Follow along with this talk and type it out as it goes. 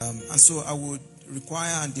And so I would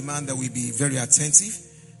require and demand that we be very attentive,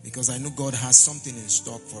 because I know God has something in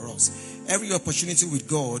stock for us. Every opportunity with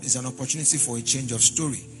God is an opportunity for a change of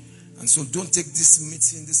story. And so don't take this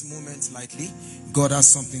meeting, this moment lightly. God has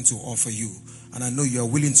something to offer you. And I know you are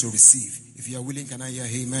willing to receive. If you are willing, can I hear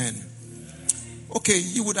amen? Okay,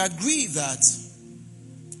 you would agree that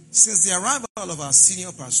since the arrival of our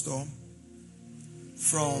senior pastor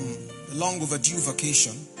from the long overdue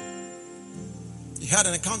vacation, he had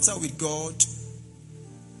an encounter with God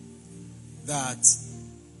that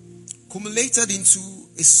culminated into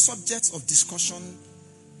a subject of discussion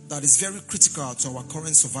that is very critical to our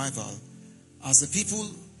current survival as a people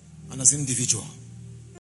and as an individual.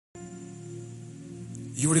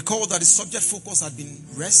 You recall that the subject focus had been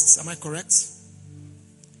rest, am I correct?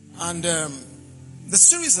 And the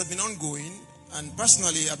series has been ongoing, and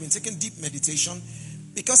personally I've been taking deep meditation,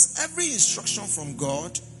 because every instruction from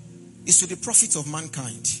God is to the profit of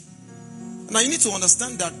mankind. Now you need to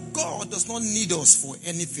understand that God does not need us for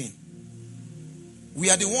anything. We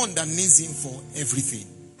are the one that needs him for everything.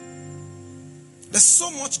 There's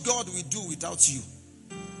so much God will do without you.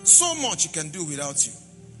 So much he can do without you.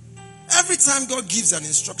 Every time God gives an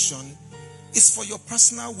instruction, it's for your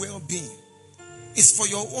personal well-being. It's for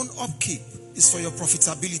your own upkeep. It's for your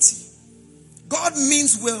profitability. God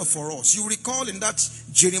means well for us. You recall in that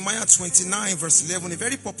Jeremiah 29 verse 11, a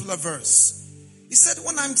very popular verse. He said,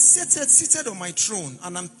 when I'm seated on my throne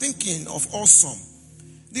and I'm thinking of awesome,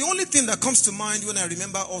 the only thing that comes to mind when I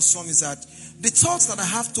remember awesome is that the thoughts that I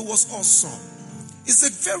have towards awesome is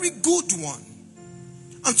a very good one.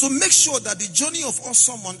 And to make sure that the journey of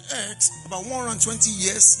awesome on earth, about 120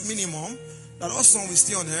 years minimum, that awesome will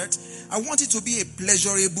stay on earth, I want it to be a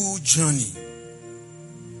pleasurable journey.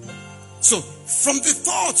 So, from the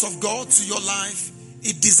thoughts of God to your life,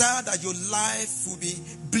 it desires that your life will be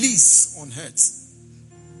bliss on earth.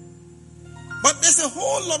 But there's a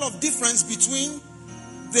whole lot of difference between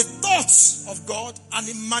the thoughts of God and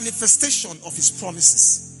the manifestation of his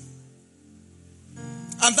promises.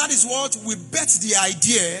 And that is what we bet the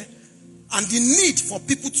idea and the need for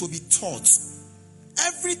people to be taught.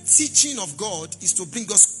 Every teaching of God is to bring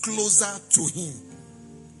us closer to him.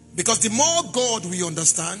 Because the more God we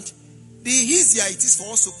understand, the easier it is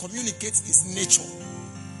for us to communicate his nature.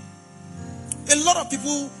 A lot of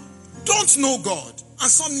people don't know God, and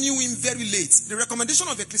some knew him very late. The recommendation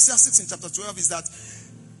of Ecclesiastes in chapter 12 is that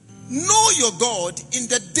know your God in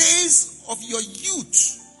the days of your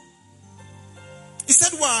youth. He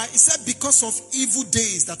said why? He said because of evil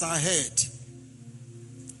days that are ahead.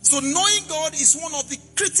 So knowing God is one of the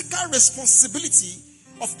critical responsibility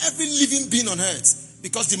of every living being on earth.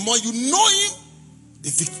 Because the more you know him,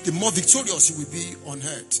 the more victorious you will be on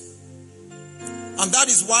earth. And that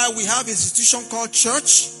is why we have an institution called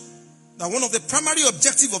church. That one of the primary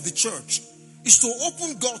objectives of the church is to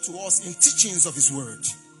open God to us in teachings of his word.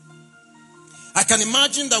 I can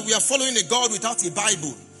imagine that we are following a God without a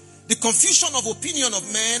Bible. The confusion of opinion of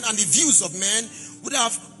men and the views of men would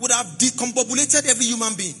have decombobulated every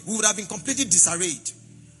human being. We would have been completely disarrayed.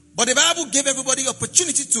 But the Bible gave everybody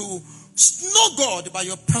opportunity to know God by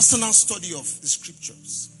your personal study of the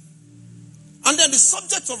scriptures. And then the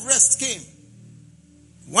subject of rest came.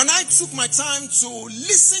 When I took my time to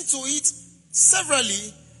listen to it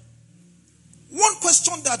severally, one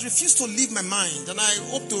question that refused to leave my mind, and I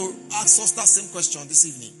hope to ask us that same question this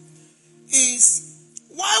evening, is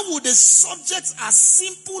why would a subject as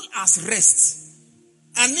simple as rest,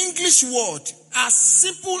 an English word as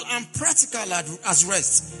simple and practical as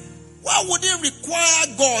rest, why would it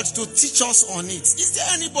require God to teach us on it? Is there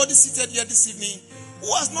anybody seated here this evening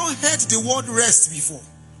who has not heard the word rest before?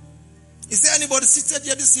 Is there anybody seated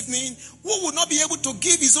here this evening who would not be able to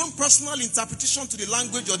give his own personal interpretation to the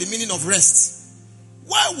language or the meaning of rest?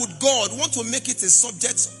 Why would God want to make it a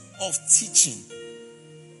subject of teaching?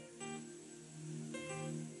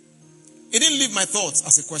 It didn't leave my thoughts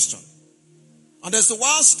as a question. And as a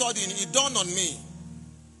while studying, it dawned on me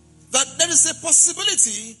that there is a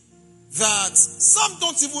possibility that some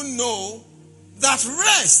don't even know that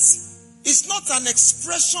rest is not an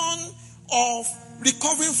expression of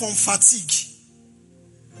recovering from fatigue.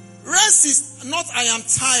 Rest is not I am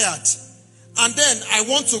tired and then I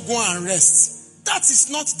want to go and rest. That is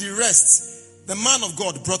not the rest the man of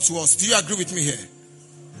God brought to us. Do you agree with me here?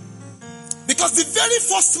 Because the very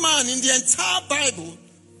first man in the entire Bible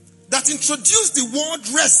that introduced the word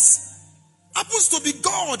rest happens to be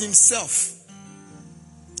God himself.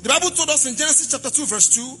 The Bible told us in Genesis chapter 2 verse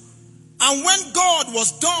 2, and when God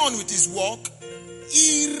was done with his work,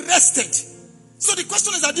 he rested. So the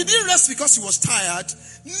question is that did he rest because he was tired?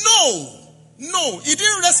 No, he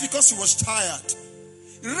didn't rest because he was tired.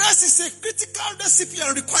 Rest is a critical recipe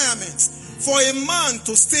and requirement for a man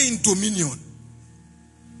to stay in dominion.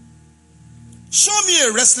 Show me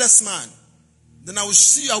a restless man, then I will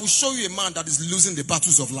show you a man that is losing the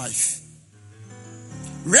battles of life.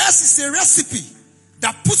 Rest is a recipe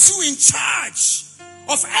that puts you in charge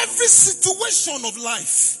of every situation of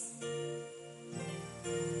life.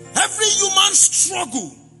 Every human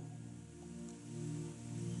struggle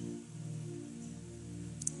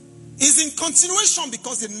is in continuation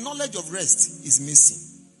because the knowledge of rest is missing.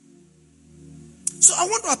 So I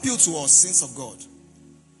want to appeal to us, saints of God,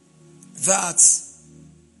 that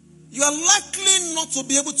you are likely not to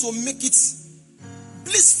be able to make it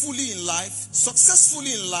blissfully in life,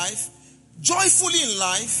 successfully in life, joyfully in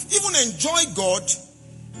life, even enjoy God,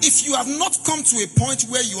 if you have not come to a point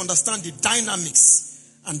where you understand the dynamics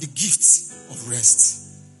and the gift of rest.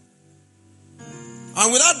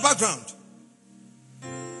 And with that background,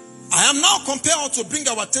 I am now compelled to bring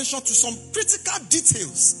our attention to some critical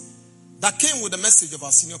details that came with the message of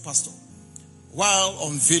our senior pastor while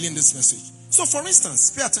unveiling this message. So for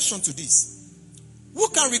instance, pay attention to this. Who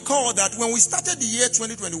can recall that when we started the year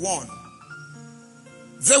 2021,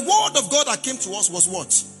 the word of God that came to us was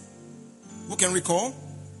what? Who can recall?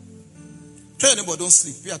 Tell your neighbor, don't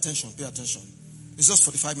sleep. Pay attention, pay attention. It's just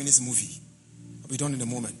 45 minutes movie. I'll be done in a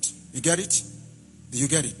moment. You get it? Do you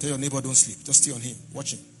get it? Tell your neighbor, don't sleep. Just stay on him.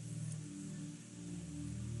 Watch him.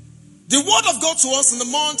 The word of God to us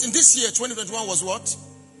in this year, 2021, was what?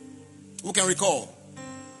 Who can recall?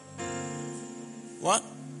 What?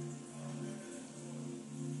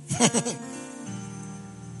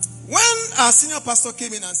 When our senior pastor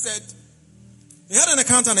came in and said he had an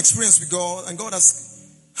encounter and experience with God, and God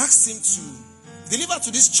has asked him to deliver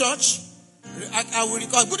to this church, I will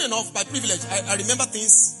recall, good enough, by privilege, I remember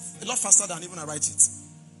things a lot faster than even I write it.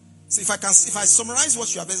 So if I summarize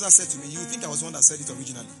what your advisor said to me, you would think I was the one that said it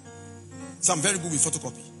originally. So I'm very good with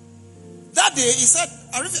photocopy. That day, he said,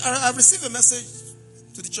 I received a message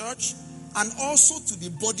to the church and also to the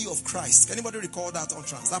body of Christ. Can anybody recall that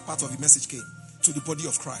utterance? That part of the message came to the body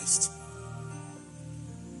of Christ.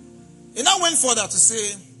 He now went further to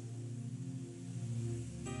say,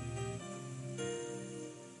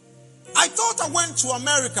 I thought I went to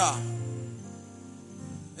America.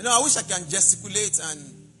 I wish I can gesticulate and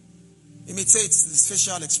imitate the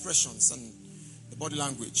facial expressions and the body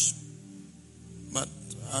language. But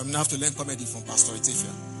I'm going to have to learn comedy from Pastor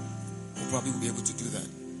Etefia, who probably will be able to do that.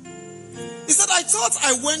 He said, I thought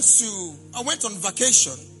I went on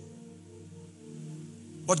vacation,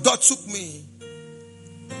 but God took me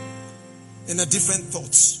in a different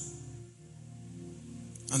thought.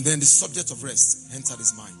 And then the subject of rest entered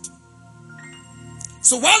his mind.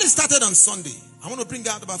 So while he started on Sunday, I want to bring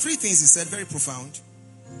out about 3 things he said, very profound,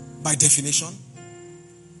 by definition.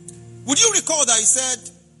 Would you recall that he said,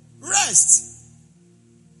 rest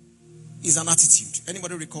is an attitude?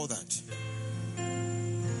 Anybody recall that?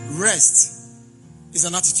 Rest is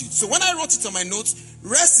an attitude. So when I wrote it on my notes,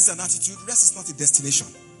 rest is an attitude, rest is not a destination.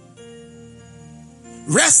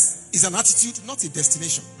 Rest is an attitude, not a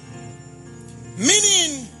destination.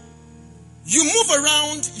 Meaning, you move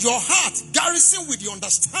around your heart, garrison with the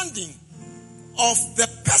understanding of the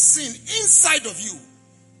person inside of you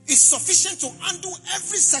is sufficient to handle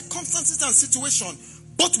every circumstances and situation,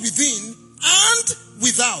 both within and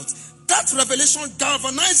without. That revelation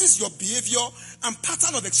galvanizes your behavior and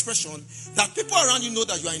pattern of expression that people around you know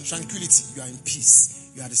that you are in tranquility, you are in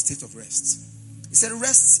peace, you are in a state of rest. He said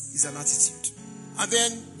rest is an attitude. And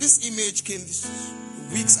then this image came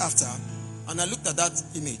weeks after, and I looked at that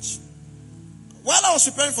image. While I was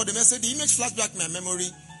preparing for the message, the image flashed back in my memory.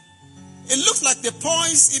 It looks like the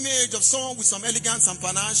poised image of someone with some elegance and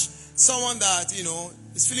panache, someone that,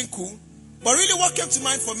 is feeling cool. But really what came to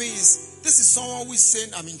mind for me is, this is someone who is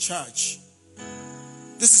saying, I'm in charge.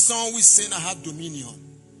 This is someone who is saying, I have dominion.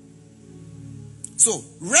 So,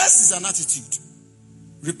 rest is an attitude.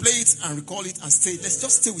 Replay it and recall it and stay. Let's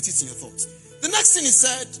just stay with it in your thoughts. The next thing he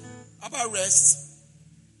said about rest,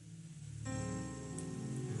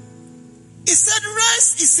 he said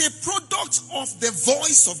rest is a product of the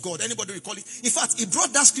voice of God. Anybody recall it? In fact, he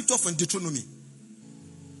brought that scripture from Deuteronomy.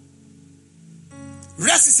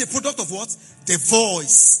 Rest is a product of what? The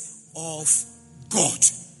voice of God.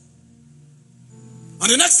 And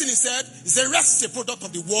the next thing he said rest is a product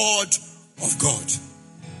of the word of God.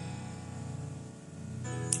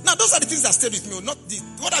 Now those are the things that stayed with me.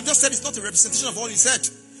 What I've just said is not a representation of all he said.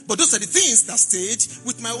 But those are the things that stayed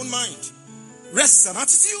with my own mind. Rest is an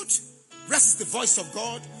attitude. Rest is the voice of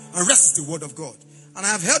God. And rest is the word of God. And I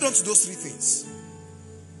have held on to those 3 things.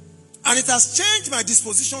 And it has changed my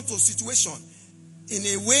disposition to a situation in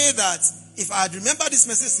a way that if I had remembered this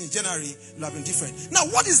message in January, it would have been different. Now,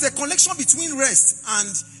 what is the connection between rest and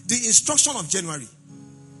the instruction of January?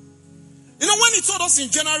 You know, when he told us in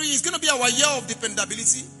January it's going to be our year of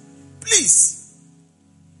dependability, please,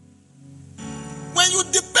 when you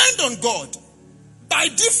depend on God, by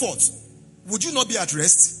default, would you not be at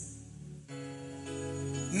rest?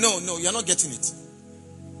 No, you're not getting it.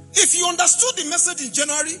 If you understood the message in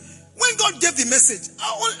January, when God gave the message,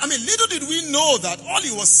 little did we know that all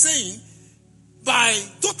he was saying by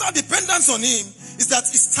total dependence on him is that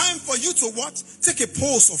it's time for you to what? Take a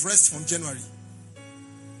pause of rest from January.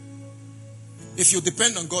 If you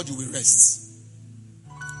depend on God, you will rest.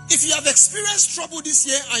 If you have experienced trouble this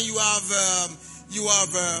year and you have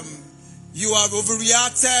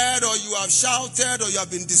overreacted, or you have shouted, or you have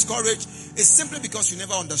been discouraged, it's simply because you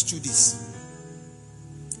never understood this.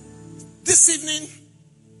 This evening,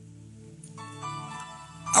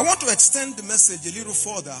 I want to extend the message a little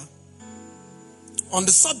further on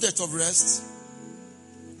the subject of rest.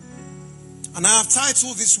 And I have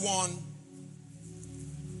titled this one,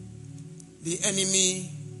 The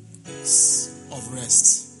Enemies of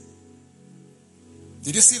Rest.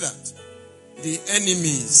 Did you see that? The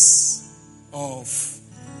enemies of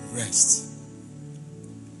rest.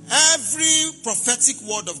 Every prophetic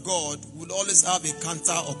word of God will always have a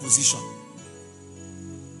counter opposition.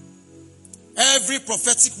 Every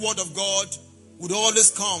prophetic word of God would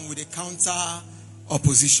always come with a counter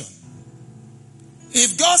opposition.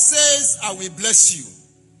 If God says, I will bless you,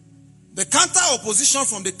 the counter opposition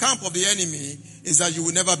from the camp of the enemy is that you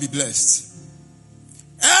will never be blessed.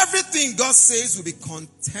 Everything God says will be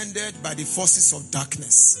contended by the forces of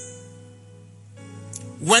darkness.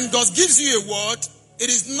 When God gives you a word, it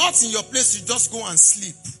is not in your place to just go and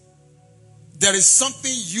sleep. There is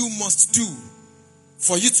something you must do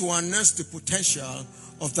for you to harness the potential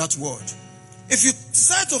of that word. If you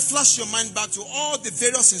decide to flash your mind back to all the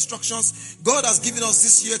various instructions God has given us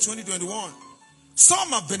this year, 2021, some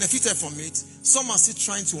have benefited from it, some are still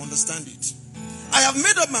trying to understand it. I have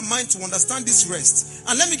made up my mind to understand this rest,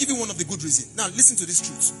 and let me give you one of the good reasons. Now, listen to this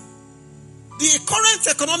truth. The current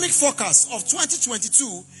economic forecast of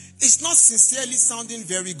 2022 is not sincerely sounding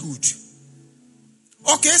very good.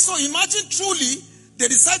 Okay, so imagine truly they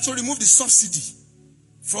decide to remove the subsidy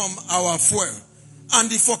from our fuel. And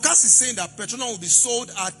the forecast is saying that petrol will be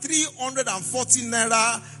sold at 340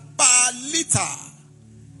 naira per liter.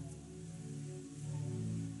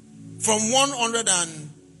 From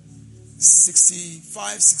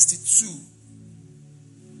 165, 62.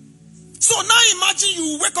 So now imagine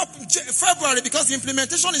you wake up in February, because the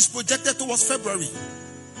implementation is projected towards February.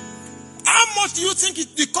 How much do you think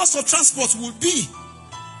the cost of transport will be?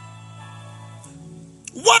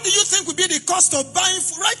 What do you think will be the cost of buying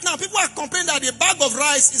food? Right now, people are complaining that a bag of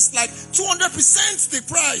rice is like 200% the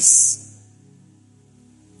price.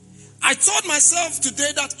 I told myself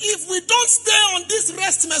today that if we don't stay on this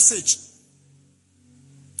rest message,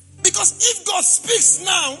 because if God speaks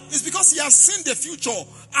now, it's because he has seen the future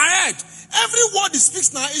ahead. Every word he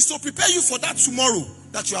speaks now is to prepare you for that tomorrow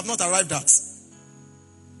that you have not arrived at.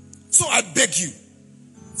 So I beg you,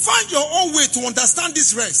 find your own way to understand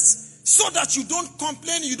this rest, so that you don't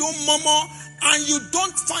complain, you don't murmur, and you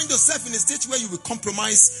don't find yourself in a state where you will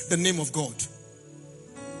compromise the name of God.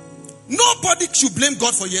 Nobody should blame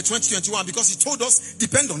God for year 2021, because he told us,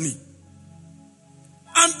 depend on me.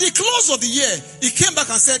 And the close of the year, he came back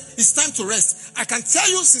and said, it's time to rest. I can tell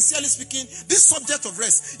you, sincerely speaking, this subject of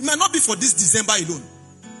rest, it might not be for this December alone.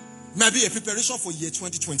 It might be a preparation for year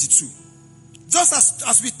 2022. Just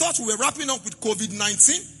as we thought we were wrapping up with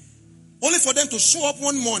COVID-19, only for them to show up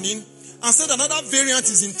one morning and say another variant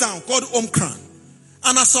is in town called Omicron.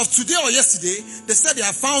 And as of today or yesterday, they said they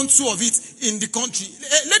have found 2 of it in the country.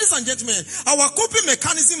 Ladies and gentlemen, our coping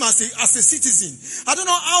mechanism as a citizen, I don't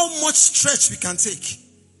know how much stretch we can take.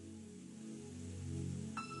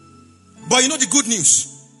 But you know the good news.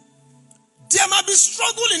 There might be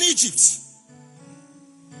struggle in Egypt.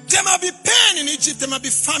 There might be pain in Egypt. There might be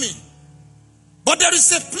famine. But there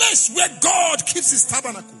is a place where God keeps his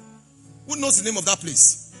tabernacle. Who knows the name of that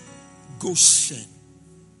place? Goshen.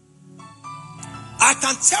 I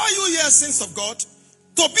can tell you here, saints of God,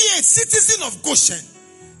 to be a citizen of Goshen,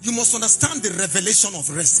 you must understand the revelation of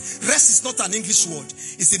rest. Rest is not an English word.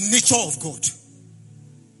 It's the nature of God.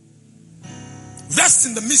 Rest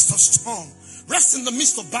in the midst of storm. Rest in the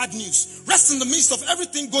midst of bad news. Rest in the midst of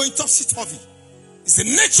everything going topsy-turvy. It's a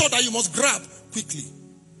nature that you must grab quickly.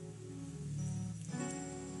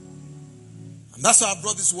 And that's why I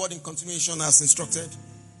brought this word in continuation as instructed,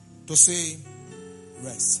 to say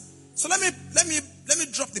rest. So let me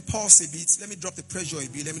drop the pulse a bit. Let me drop the pressure a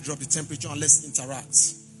bit. Let me drop the temperature, and let's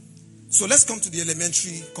interact. So let's come to the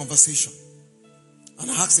elementary conversation.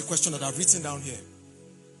 And I ask a question that I've written down here.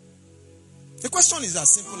 The question is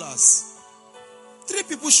as simple as 3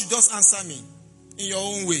 people should just answer me in your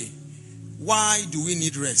own way. Why do we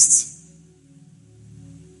need rest?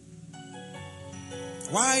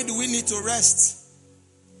 Why do we need to rest?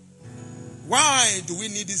 Why do we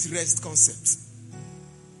need this rest concept?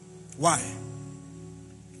 Why?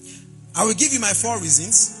 I will give you my 4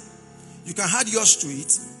 reasons. You can add yours to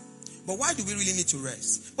it. But why do we really need to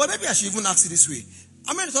rest? But maybe I should even ask it this way.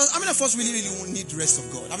 How many of us really need rest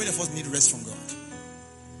of God? How many of us need rest from God?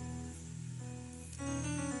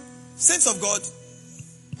 Saints of God,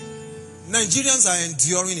 Nigerians are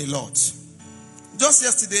enduring a lot. Just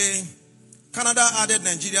yesterday, Canada added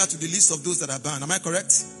Nigeria to the list of those that are banned. Am I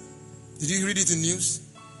correct? Did you read it in news?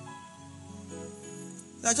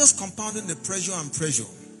 They are just compounding the pressure and pressure.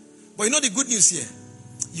 But you know the good news here?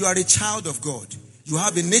 You are a child of God. You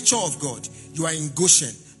have the nature of God. You are in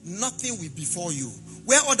Goshen. Nothing will befall you.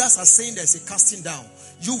 Where others are saying there's a casting down,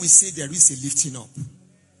 you will say there is a lifting up.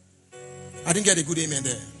 I didn't get a good amen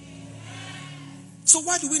there. So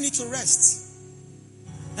why do we need to rest?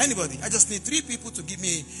 Anybody? I just need 3 people to give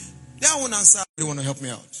me their own answer. They want to help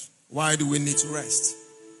me out. Why do we need to rest?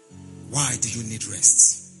 Why do you need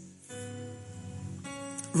rest?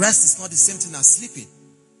 Rest is not the same thing as sleeping.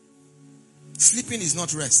 Sleeping is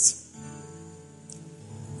not rest.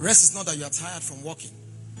 Rest is not that you are tired from walking.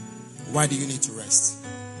 Why do you need to rest?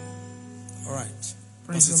 All right.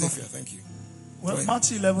 Praise the Lord. Thank you. Well,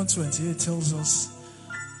 Matthew 11:28 tells us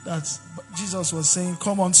that Jesus was saying,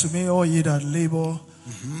 "Come unto me, all ye that labor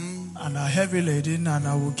and are heavy laden, and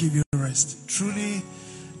I will give you rest." Truly,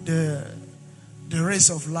 the race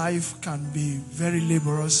of life can be very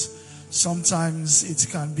laborious. Sometimes it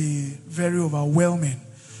can be very overwhelming,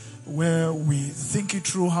 where we think it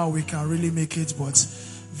through how we can really make it, but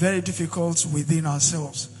very difficult within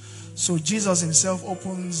ourselves. So Jesus himself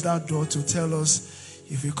opens that door to tell us,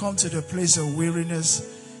 if you come to the place of weariness,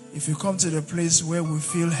 if you come to the place where we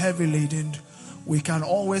feel heavy laden, we can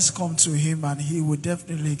always come to him and he will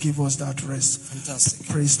definitely give us that rest. Fantastic.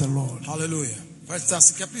 Praise the Lord. Hallelujah.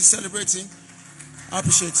 Fantastic. Can you please celebrate him? I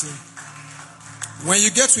appreciate him. When you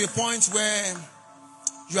get to a point where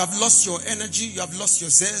you have lost your energy, you have lost your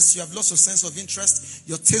zest, you have lost your sense of interest,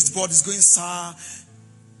 your taste bud is going sour,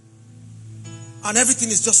 and everything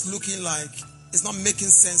is just looking like it's not making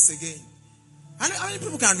sense again. And how many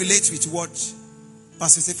people can relate with what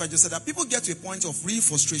Pastor Sefa just said? That people get to a point of real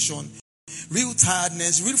frustration, real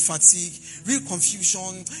tiredness, real fatigue, real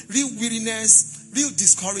confusion, real weariness, real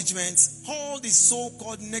discouragement, all these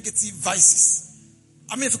so-called negative vices.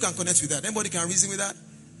 How many of you can connect with that? Anybody can reason with that?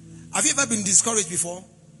 Have you ever been discouraged before?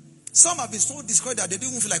 Some have been so discouraged that they don't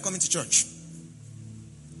even feel like coming to church.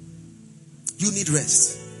 You need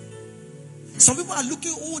rest. Some people are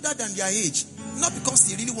looking older than their age, not because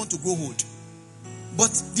they really want to grow old,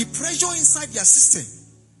 but the pressure inside their system,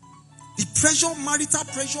 the pressure, marital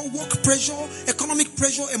pressure, work pressure, economic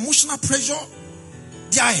pressure, emotional pressure,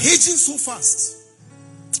 they are aging so fast.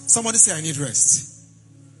 Somebody say, I need rest.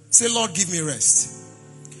 Say, Lord, give me rest.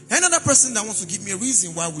 Another person that wants to give me a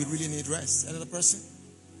reason why we really need rest. Another person?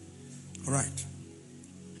 All right.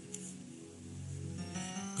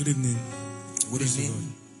 Good evening. Good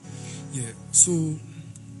evening. Yeah, so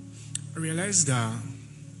I realized that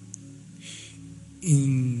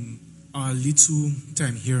in our little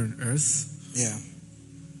time here on earth,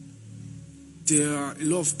 there are a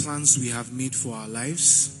lot of plans we have made for our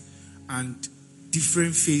lives and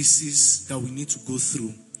different phases that we need to go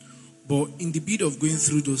through. But in the bit of going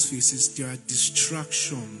through those phases, there are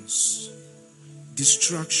distractions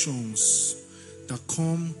that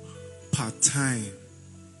come part-time.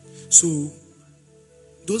 So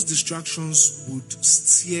those distractions would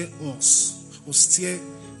steer us or steer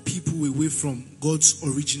people away from God's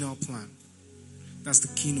original plan. That's the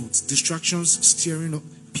keynote. Distractions steering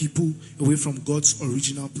people away from God's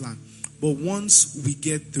original plan. But once we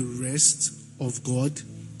get the rest of God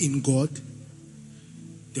in God,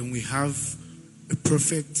 then we have a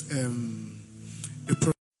perfect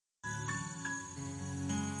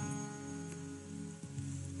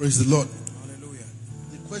Praise the Lord. Hallelujah.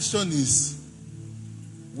 The question is,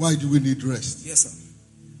 why do we need rest? Yes, sir.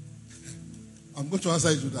 I'm going to answer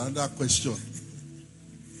it with another question.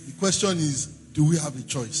 The question is, do we have a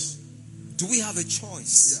choice? Do we have a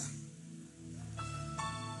choice? Yeah.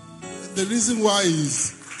 The reason why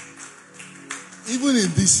is, even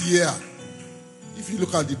in this year, if you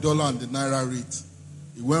look at the dollar and the naira rate,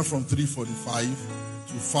 it went from 345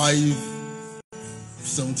 to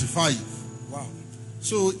 575. Wow.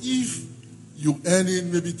 So if you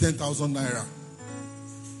earning maybe 10,000 naira,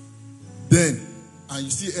 then and you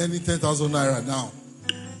still earning 10,000 naira now,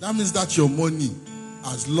 that means that your money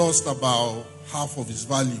has lost about half of its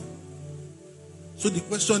value. So the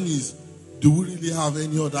question is, do we really have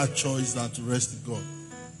any other choice than to rest in God?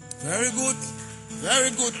 Very good. Very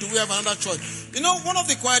good. Do we have another choice? You know, one of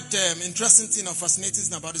the quite interesting thing or fascinating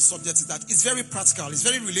thing about this subject is that it's very practical. It's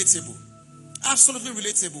very relatable. Absolutely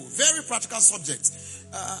relatable. Very practical subject.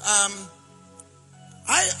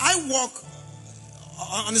 I walk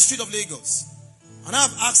on the street of Lagos, and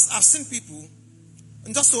I've seen people,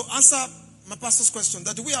 and just to answer my pastor's question,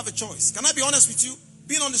 that do we have a choice? Can I be honest with you?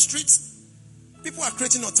 Being on the streets, people are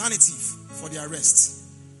creating alternative for their rest.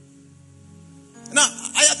 Now,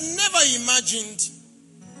 I had never imagined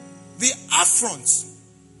the affront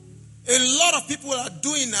a lot of people are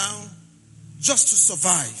doing now just to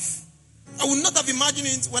survive. I would not have imagined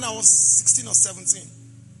it when I was 16 or 17.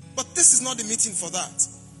 But this is not the meeting for that.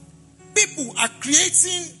 People are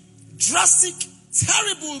creating drastic,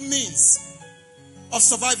 terrible means of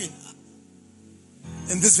surviving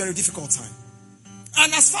in this very difficult time.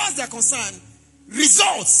 And as far as they are concerned,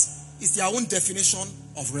 results is their own definition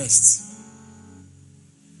of rest.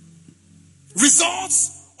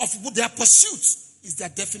 Results of their pursuit is their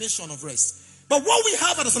definition of rest. But what we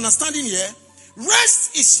have as an understanding here,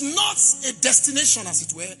 rest is not a destination, as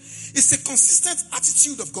it were. It's a consistent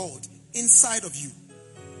attitude of God inside of you.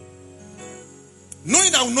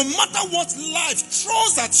 Knowing that no matter what life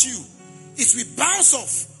throws at you, it will bounce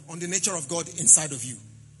off on the nature of God inside of you.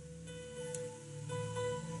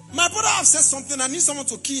 My brother has said something. I need someone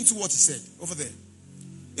to key into what he said over there.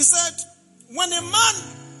 He said, when a man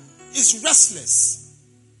is restless,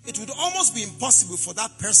 it would almost be impossible for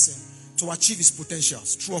that person to achieve his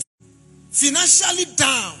potentials. True. Financially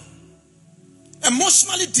down,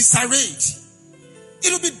 emotionally disarrayed,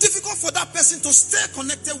 it will be difficult for that person to stay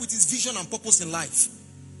connected with his vision and purpose in life.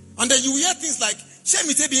 And then you hear things like,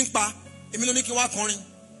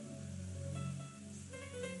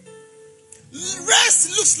 rest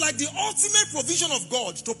looks like the ultimate provision of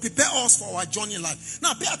God to prepare us for our journey in life.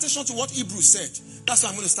 Now pay attention to what Hebrews said. That's why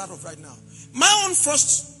I'm going to start off right now. My own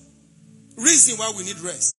first reason why we need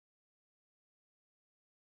rest.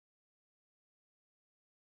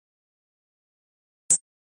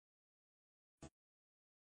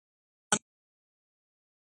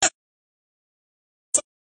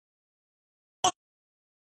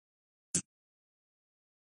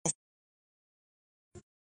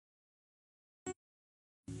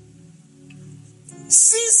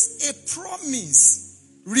 Since a promise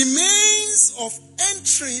remains of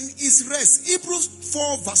entering his rest, Hebrews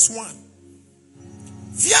 4 verse 1.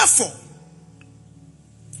 Therefore,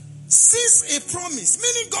 since a promise,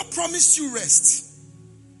 meaning God promised you rest.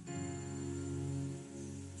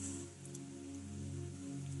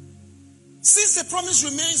 Since a promise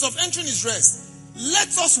remains of entering his rest, let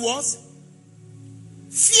us what?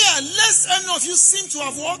 Fear, lest any of you seem to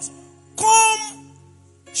have what? Come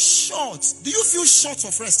short. Do you feel short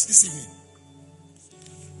of rest this evening?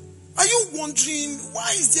 Are you wondering, why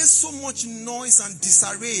is there so much noise and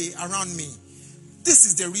disarray around me? This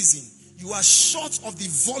is the reason. You are short of the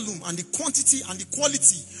volume and the quantity and the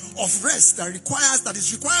quality of rest that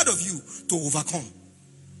is required of you to overcome.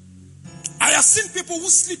 I have seen people who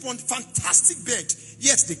sleep on fantastic bed,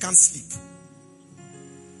 yet they can't sleep.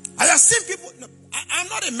 I have seen people, I'm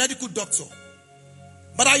not a medical doctor,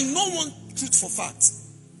 but I know one truth for fact.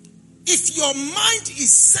 If your mind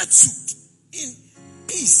is settled in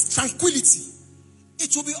peace, tranquility,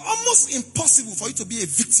 it will be almost impossible for you to be a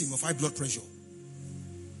victim of high blood pressure.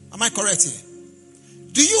 Am I correct here?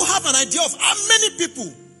 Do you have an idea of how many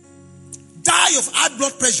people die of high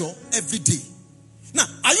blood pressure every day? Now,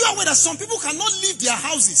 are you aware that some people cannot leave their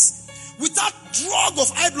houses without drug of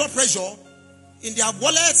high blood pressure in their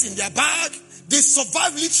wallets, in their bag? They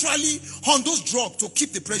survive literally on those drugs to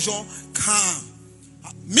keep the pressure calm.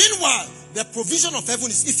 Meanwhile, the provision of heaven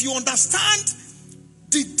is, if you understand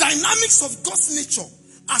the dynamics of God's nature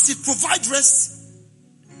as it provides rest,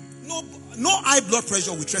 no high blood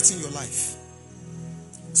pressure will threaten your life.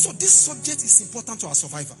 So this subject is important to our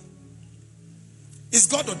survival. It's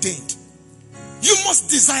God ordained. You must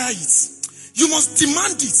desire it. You must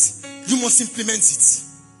demand it. You must implement it.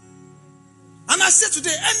 And I say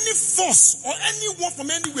today, any force or anyone from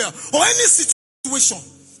anywhere or any situation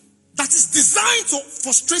that is designed to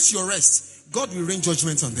frustrate your rest, God will rain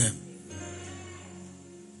judgment on them.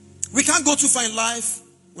 We can't go too far in life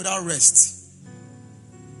without rest.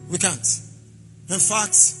 We can't. In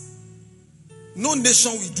fact, no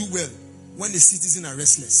nation will do well when the citizens are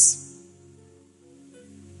restless.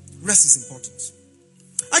 Rest is important.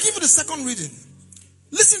 I give you the second reading.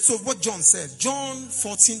 Listen to what John said. John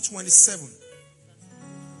 14:27.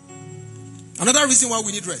 Another reason why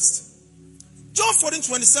we need rest. John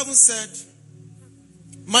 14:27 said,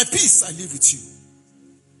 my peace I leave with you,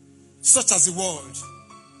 such as the world.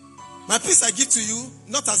 My peace I give to you,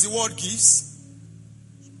 not as the world gives.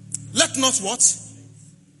 Let not what?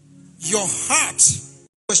 Your heart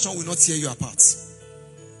question will not tear you apart.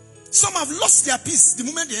 Some have lost their peace the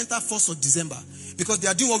moment they enter 1st of December because they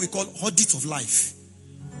are doing what we call audit of life.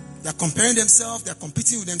 They are comparing themselves, they are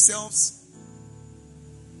competing with themselves.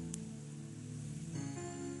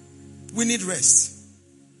 We need rest.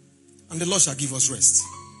 And the Lord shall give us rest.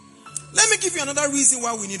 Let me give you another reason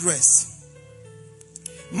why we need rest.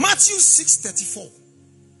 Matthew 6:34.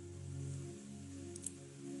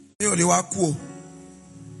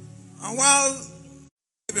 And while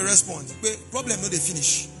they respond, the problem no they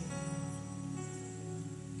finish.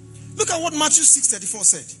 Look at what Matthew 6:34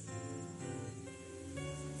 said.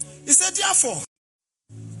 He said, therefore,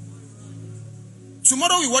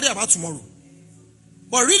 tomorrow we worry about tomorrow.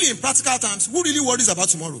 But really, in practical terms, who really worries about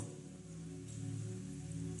tomorrow?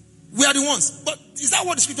 We are the ones. But is that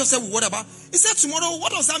what the scripture said we worry about? It said tomorrow.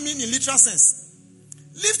 What does that mean in literal sense?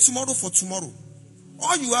 Leave tomorrow for tomorrow.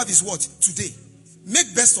 All you have is what? Today.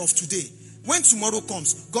 Make best of today. When tomorrow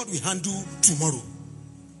comes, God will handle tomorrow.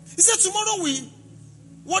 He said tomorrow we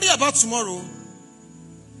worry about tomorrow.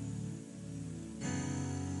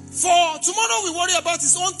 For tomorrow we worry about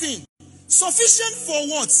his own thing. Sufficient for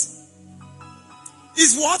what?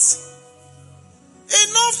 Is what?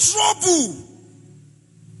 Enough trouble.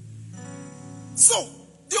 So,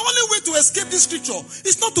 the only way to escape this scripture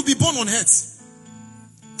is not to be born on earth.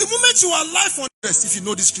 The moment you are alive on earth, if you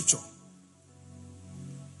know this scripture.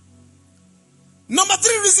 Number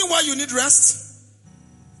 3 reason why you need rest.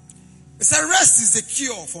 It's that rest is the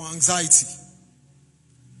cure for anxiety.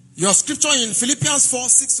 Your scripture in Philippians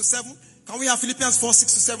 4:6-7. Can we have Philippians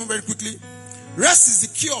 4:6-7 very quickly? Rest is the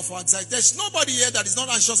cure for anxiety. There's nobody here that is not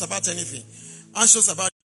anxious about anything. Anxious about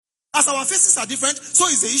it. As our faces are different, so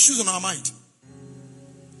is the issues on our mind.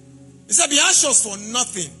 He said, be anxious for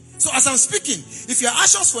nothing. So as I'm speaking, if you're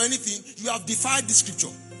anxious for anything, you have defied this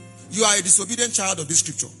scripture. You are a disobedient child of this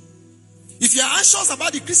scripture. If you're anxious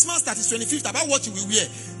about the Christmas that is 25th, about what you will wear,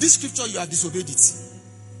 this scripture, you have disobeyed it.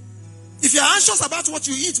 If you're anxious about what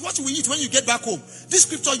you will eat when you get back home, this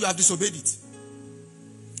scripture, you have disobeyed it.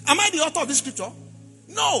 Am I the author of this scripture?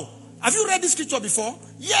 No. Have you read this scripture before?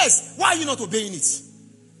 Yes. Why are you not obeying it?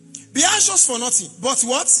 Be anxious for nothing. But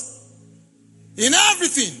what? In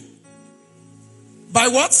everything. By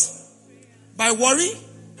what? By worry.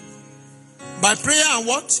 By prayer and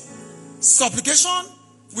what? Supplication.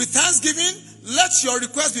 With thanksgiving. Let your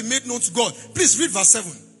request be made known to God. Please read verse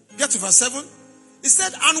 7. Get to verse 7. It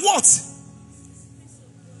said, and what?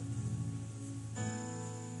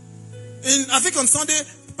 I think on Sunday,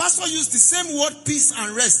 Pastor used the same word, peace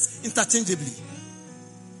and rest, interchangeably.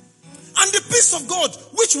 And the peace of God,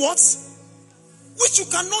 which what? Which you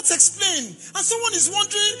cannot explain. And someone is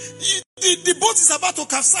wondering, the boat is about to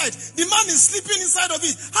capsize. The man is sleeping inside of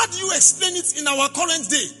it. How do you explain it in our current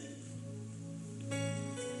day?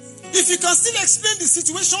 If you can still explain the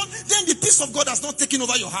situation, then the peace of God has not taken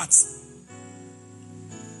over your heart.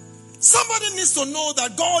 Somebody needs to know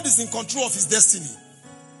that God is in control of his destiny.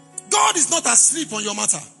 God is not asleep on your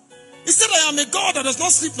matter. He said, I am a God that does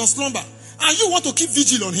not sleep nor slumber. And you want to keep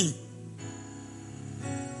vigil on him.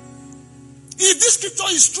 If this scripture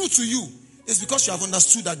is true to you, it's because you have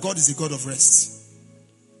understood that God is a God of rest.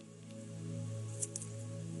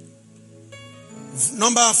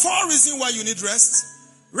 Number 4 reason why you need rest.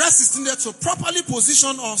 Rest is needed to properly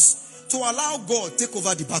position us to allow God take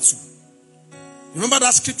over the battle. Remember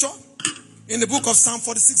that scripture? In the book of Psalm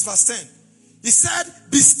 46 verse 10. He said,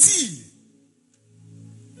 be still.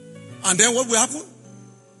 And then what will happen?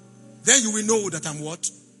 Then you will know that I'm what?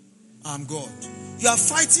 I'm God. You are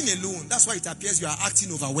fighting alone. That's why it appears you are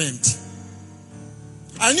acting overwhelmed.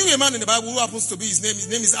 I knew a man in the Bible who happens to be his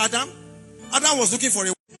name is Adam. Adam was looking for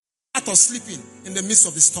a wife after sleeping in the midst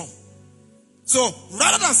of the storm. So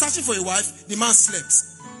rather than searching for a wife, the man slept.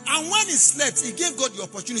 And when he slept, he gave God the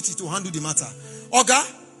opportunity to handle the matter. Oga,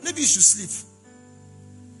 maybe you should sleep.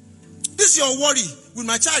 This is your worry. Will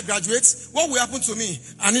my child graduate? What will happen to me?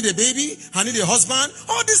 I need a baby. I need a husband.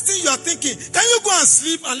 All these things you are thinking. Can you go and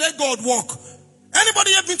sleep and let God work?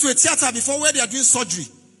 Anybody ever been to a theater before where they are doing surgery?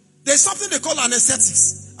 There's something they call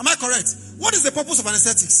anesthetics. Am I correct? What is the purpose of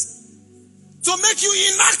anesthetics? To make you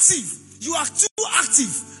inactive. You are too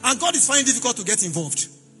active. And God is finding it difficult to get involved.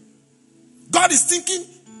 God is thinking,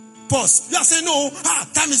 pause. You are saying, no,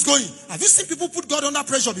 time is going. Have you seen people put God under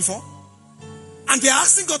pressure before? And they are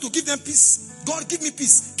asking God to give them peace. God, give me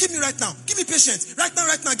peace. Give me right now. Give me patience. Right now.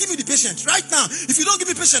 Give me the patience. Right now. If you don't give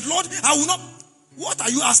me patience, Lord, I will not. What are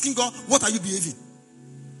you asking God? What are you behaving?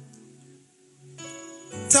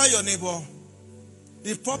 Tell your neighbor,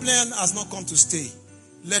 the problem has not come to stay.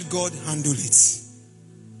 Let God handle it.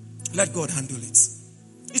 Let God handle it.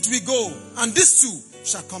 It will go, and this too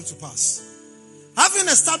shall come to pass. Having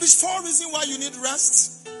established 4 reasons why you need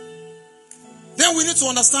rest, then we need to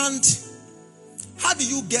understand, how do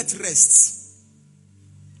you get rest?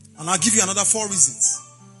 And I'll give you another 4 reasons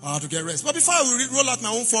how to get rest. But before I will roll out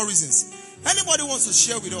my own 4 reasons, anybody wants to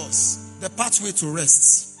share with us the pathway to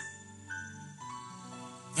rest?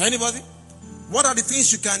 Anybody? What are the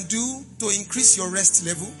things you can do to increase your rest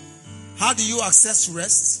level? How do you access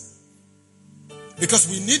rest? Because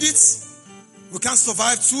we need it. We can't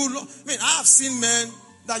survive too long. I mean, I have seen men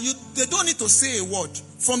that they don't need to say a word.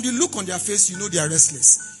 From the look on their face, you know they are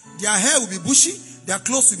restless. Their hair will be bushy. Their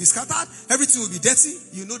clothes will be scattered. Everything will be dirty.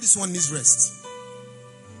 You know this one needs rest.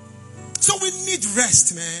 So we need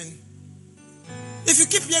rest, man. If you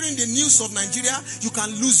keep hearing the news of Nigeria, you can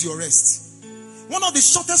lose your rest. One of the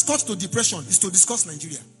shortest cuts to depression is to discuss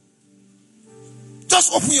Nigeria.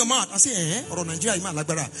 Just open your mouth and say, or Nigeria,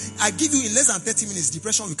 I give you in less than 30 minutes,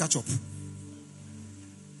 depression will catch up.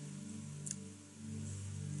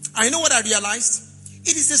 I know what I realized.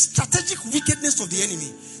 It is a strategic wickedness of the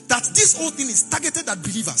enemy that this whole thing is targeted at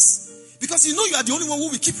believers. Because you know you are the only one who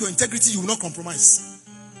will keep your integrity, you will not compromise.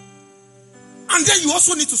 And then you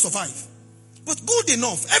also need to survive. But good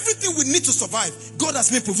enough, everything we need to survive, God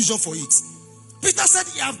has made provision for it. Peter said,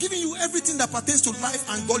 I have given you everything that pertains to life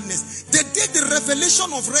and godliness. The day the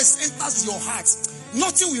revelation of rest enters your heart,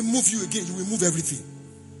 nothing will move you again. You will move everything.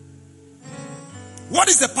 What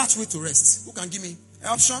is the pathway to rest? Who can give me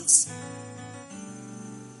options?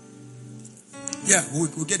 Yeah,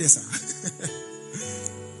 we'll get there, sir.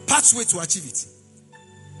 Pathway to achieve it.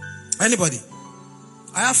 Anybody?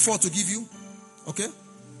 I have 4 to give you. Okay?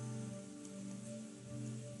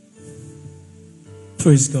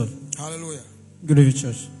 Praise God. Hallelujah. Good evening,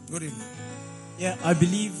 church. Good evening. Yeah, I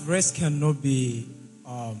believe rest cannot be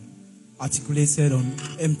articulated on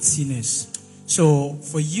emptiness. So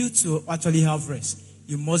for you to actually have rest,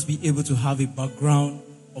 you must be able to have a background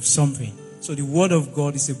of something. So the word of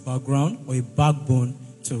God is a background or a backbone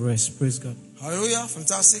to rest. Praise God. Hallelujah.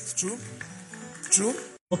 Fantastic. True. True.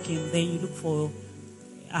 Okay, then you look for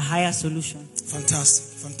a higher solution.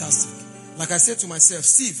 Fantastic. Fantastic. Like I said to myself,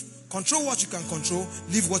 Steve, control what you can control,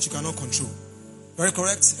 leave what you cannot control. Very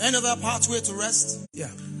correct. Any other pathway to rest? Yeah.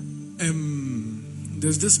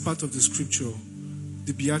 There's this part of the scripture,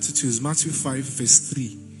 the Beatitudes, Matthew 5, verse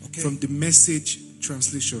 3, Okay. from the Message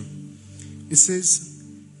translation. It says,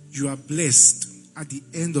 you are blessed at the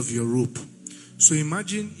end of your rope. So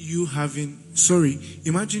imagine you having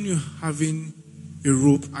a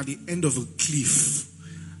rope at the end of a cliff,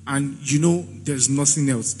 and you know there's nothing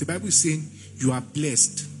else. The Bible is saying you are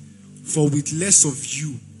blessed, for with less of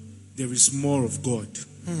you, there is more of God.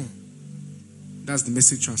 That's the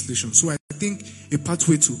Message translation. So I think a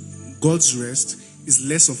pathway to God's rest is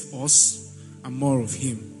less of us and more of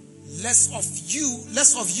Him. Less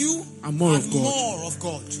of you, and more of God. More of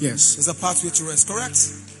God. Yes. Is a pathway to rest, correct?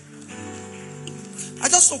 I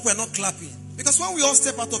just hope we're not clapping. Because when we all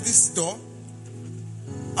step out of this door,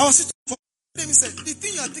 I was sitting for them, he said, the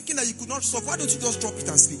thing you are thinking that you could not solve, why don't you just drop it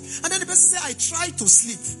and sleep? And then the person said, I tried to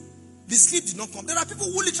sleep. The sleep did not come. There are people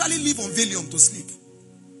who literally live on Valium to sleep.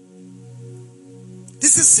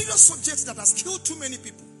 This is a serious subject that has killed too many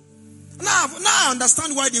people. Now I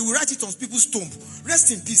understand why they will write it on people's tomb.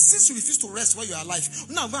 Rest in peace. Since you refuse to rest while you are alive,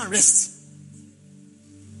 now go and rest.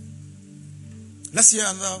 Let's hear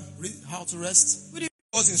another how to rest. With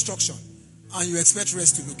God's instruction, and you expect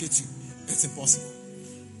rest to locate you. It's impossible.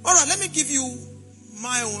 All right, let me give you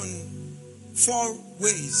my own 4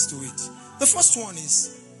 ways to it. The first one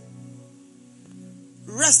is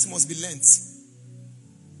rest must be learnt.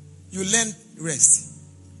 You learn rest.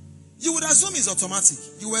 You would assume it's automatic.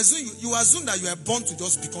 You assume that you are born to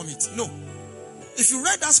just become it. No. If you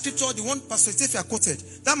read that scripture, the one Pastor Etefia quoted,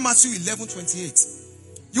 that Matthew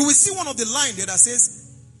 11:28, you will see one of the lines there that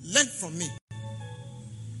says, learn from me.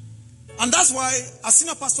 And that's why a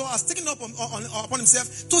senior pastor has taken up upon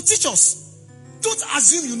himself to teach us. Don't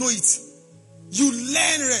assume you know it. You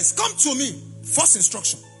learn rest. Come to me. First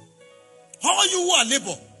instruction. All you who are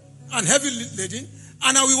labor and heavy laden,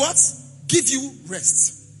 and I will what? Give you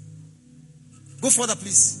rest. Go further,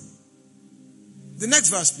 please. The next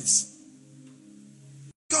verse, please.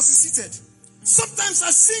 Because he's seated. Sometimes I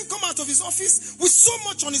see him come out of his office with so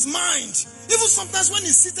much on his mind. Even sometimes when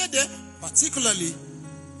he's seated there, particularly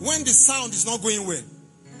when the sound is not going well.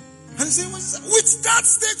 And he said, with that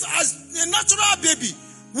state as a natural baby,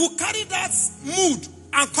 will carry that mood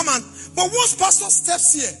and come and. But once pastor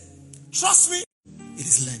steps here, trust me, it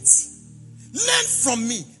is learnt. Learn from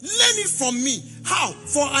me. Learn it from me. How?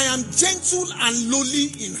 For I am gentle and lowly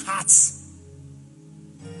in heart.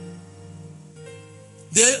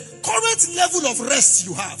 The current level of rest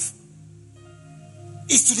you have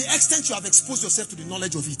is to the extent you have exposed yourself to the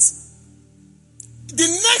knowledge of it. The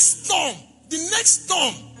next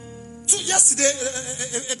storm. Yesterday,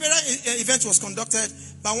 a burial event was conducted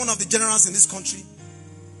by one of the generals in this country.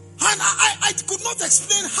 And I could not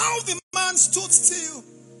explain how the man stood still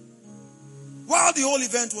while the whole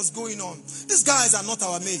event was going on. These guys are not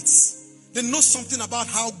our mates. They know something about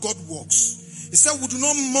how God works. He said, we do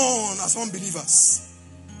not mourn as unbelievers.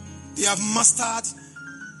 They have mastered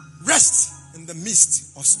rest in the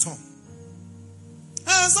midst of storm.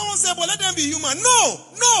 And someone said, but let them be human.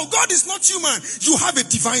 No, God is not human. You have a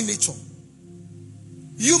divine nature.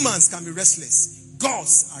 Humans can be restless.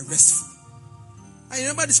 Gods are restful. And you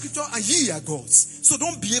remember the scripture, and ye are gods. So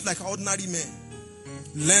don't behave like ordinary men.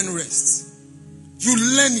 Learn rest. You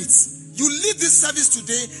learn it. You leave this service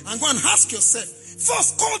today and go and ask yourself,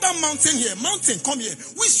 first, call that mountain here. Mountain, come here.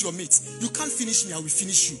 Who is your mate? You can't finish me. I will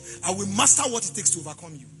finish you. I will master what it takes to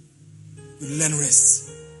overcome you. You learn rest.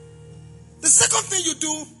 The second thing you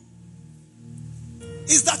do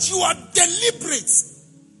is that you are deliberate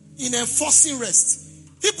in enforcing rest.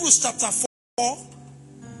 Hebrews chapter 4.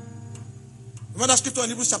 Remember that scripture in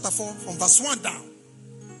Hebrews chapter 4 from verse 1 down.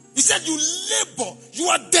 He said you labor. You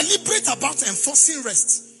are deliberate about enforcing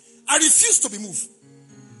rest. I refuse to be moved.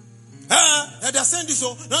 They are saying this.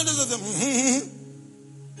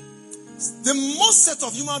 The most set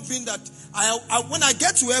of human beings that when I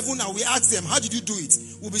get to heaven and we ask them, how did you do it?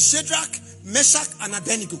 Will be Shadrach, Meshach, and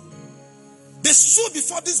Abednego. They stood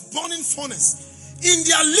before this burning furnace. In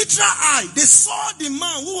their literal eye, they saw the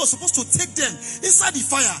man who was supposed to take them inside the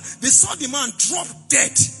fire. They saw the man drop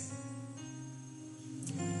dead.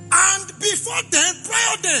 And before then,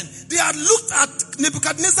 prior then, they had looked at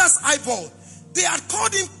Nebuchadnezzar's eyeball. They had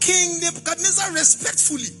called him King Nebuchadnezzar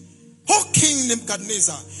respectfully. Oh, King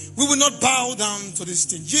Nebuchadnezzar, we will not bow down to this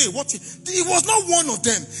thing. It was not one of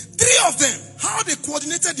them. 3 of them. How they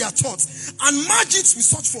coordinated their thoughts and merged it with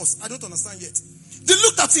such force, I don't understand yet. They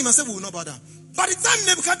looked at him and said, we will not bow down. By the time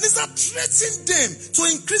Nebuchadnezzar threatened them to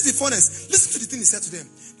increase the furnace, listen to the thing he said to them.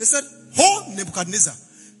 They said, oh, Nebuchadnezzar,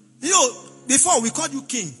 before we called you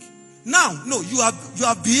king. Now, no, you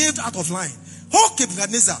have behaved out of line. Oh,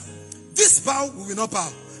 Nebuchadnezzar, this bow we will not bow.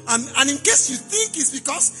 And in case you think it's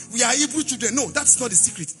because we are Hebrew children, no, that's not the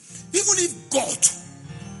secret. Even if God,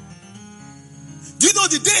 do you know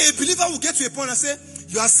the day a believer will get to a point and say,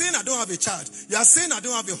 you are saying I don't have a child. You are saying I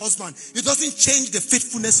don't have a husband. It doesn't change the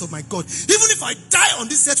faithfulness of my God. Even if I die on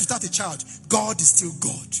this earth without a child, God is still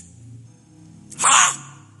God.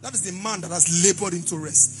 That is the man that has labored into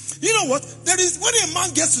rest. You know what? When a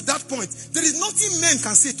man gets to that point, there is nothing men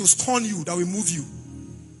can say to scorn you that will move you.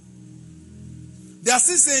 They are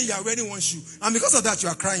still saying you are wearing one shoe. And because of that, you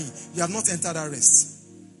are crying. You have not entered that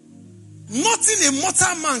rest. Nothing a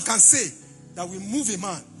mortal man can say that will move a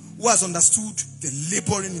man who has understood the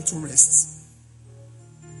laboring into rest.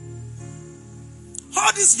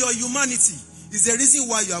 All this, your humanity, is the reason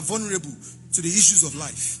why you are vulnerable to the issues of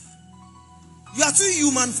life. You are too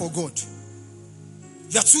human for God.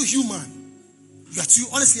 You are too human.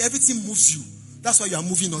 Honestly, everything moves you. That's why you are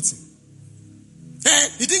moving nothing.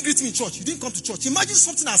 He didn't greet me in church. He didn't come to church. Imagine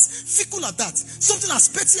something as fickle as that. Something as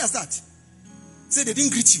petty as that. Say they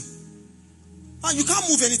didn't greet you. And you can't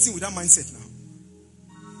move anything with that mindset now.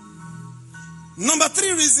 Number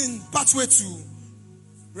 3 reason, pathway to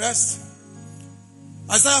rest.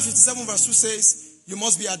 Isaiah 57 verse 2 says, you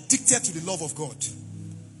must be addicted to the love of God.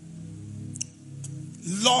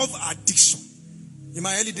 Love addiction. In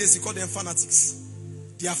my early days, you call them fanatics.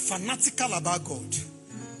 They are fanatical about God.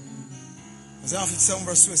 Isaiah 57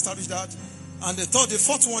 verse 2 established that. And the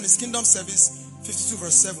 4th one is kingdom service, 52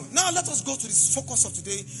 verse 7. Now let us go to this focus of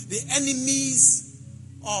today, the enemies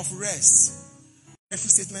of rest. Every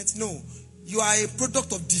statement, no, you are a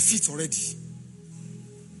product of defeat already.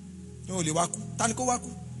 No,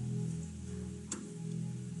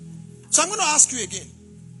 so I'm going to ask you again.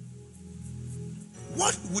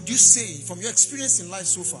 What would you say from your experience in life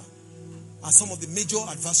so far are some of the major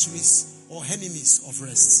adversaries or enemies of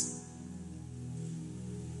rest?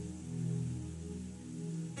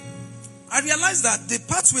 I realize that the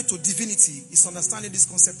pathway to divinity is understanding this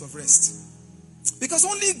concept of rest. Because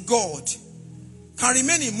only God can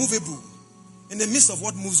remain immovable in the midst of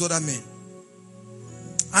what moves other men.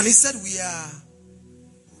 And he said we are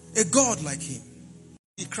a God like him.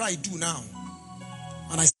 you cry do now.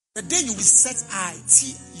 And I said, the day you will set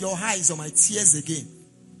your eyes on my tears again,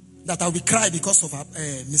 that I will cry because of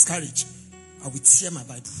miscarriage, I will tear my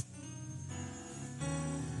Bible.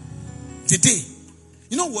 Today,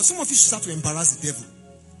 you know what? Some of you should start to embarrass the devil.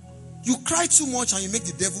 You cry too much and you make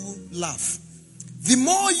the devil laugh. The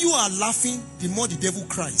more you are laughing, the more the devil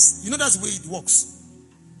cries. You know that's the way it works.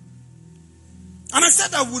 And I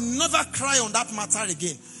said I will never cry on that matter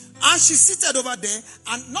again. And she seated over there,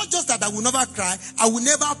 and not just that I will never cry, I will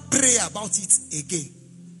never pray about it again.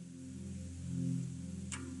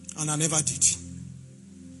 And I never did.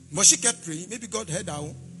 But she kept praying. Maybe God heard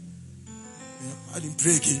her. I didn't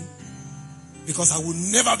pray again. Because I will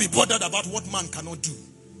never be bothered about what man cannot do.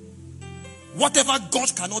 Whatever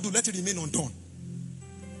God cannot do, let it remain undone.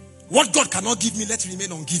 What God cannot give me, let it remain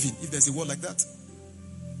ungiving, if there's a word like that.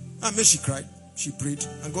 And then she cried, she prayed,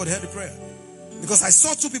 and God heard the prayer. Because I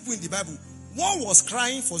saw two people in the Bible. One was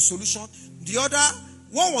crying for solution.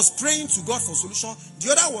 One was praying to God for solution.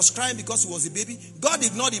 The other was crying because he was a baby. God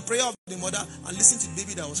ignored the prayer of the mother and listened to the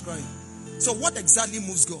baby that was crying. So what exactly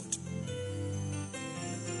moves God?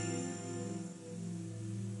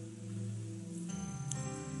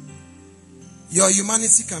 Your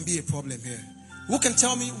humanity can be a problem here. Who can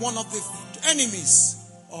tell me one of the enemies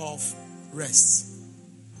of rest?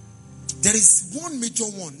 There is one major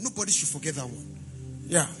one. Nobody should forget that one.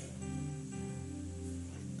 Yeah.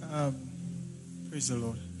 Praise the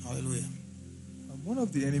Lord. Hallelujah. One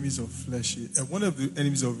of the enemies of flesh, one of the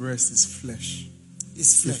enemies of rest is flesh.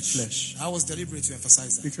 It's flesh. It's flesh. I was deliberate to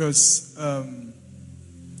emphasize that. Because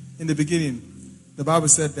in the beginning, the Bible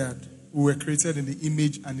said that we were created in the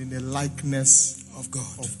image and in the likeness of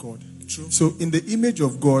God. True. So in the image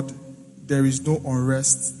of God, there is no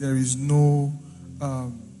unrest. There is no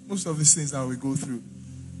most of these things that we go through.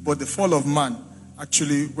 But the fall of man,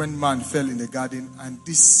 actually, when man fell in the garden, and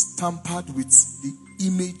this tampered with the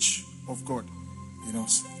image of God in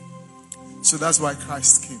us. So that's why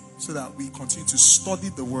Christ came, so that we continue to study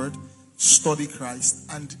the Word, study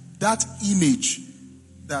Christ, and that image,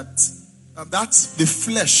 that's the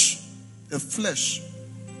flesh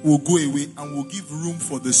will go away and will give room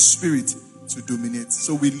for the Spirit to dominate.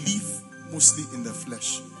 So we live mostly in the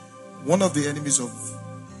flesh. One of the enemies of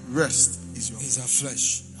rest is our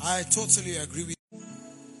flesh. I totally agree with you.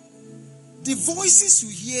 The voices you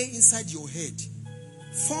hear inside your head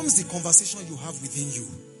forms the conversation you have within you.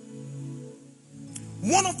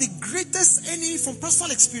 One of the greatest enemy from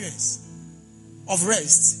personal experience of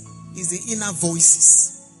rest is the inner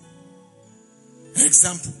voices.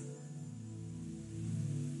 Example.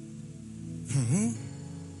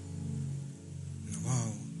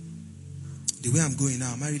 Wow. The way I'm going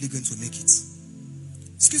now, am I really going to make it?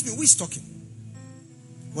 Excuse me, who is talking?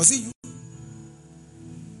 Was it you?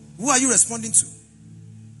 Who are you responding to?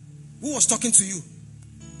 Who was talking to you?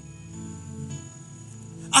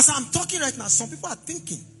 As I'm talking right now, some people are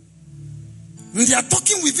thinking, when they are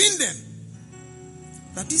talking within them,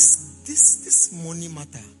 that this money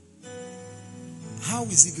matter, how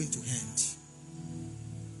is it going to end?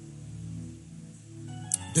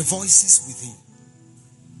 The voices within.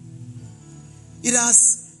 It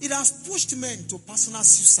has pushed men to personal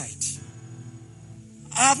suicide.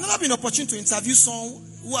 I have never been opportune to interview someone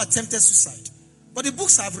who attempted suicide. But the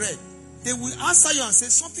books I've read, they will answer you and say,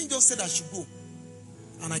 something just said I should go.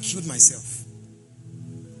 And I killed myself.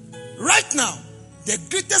 Right now, the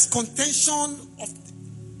greatest contention of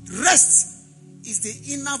rest is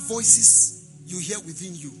the inner voices you hear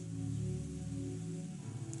within you.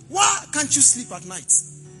 Why can't you sleep at night?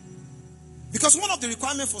 Because one of the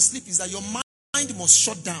requirements for sleep is that your mind must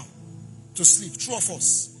shut down to sleep. True of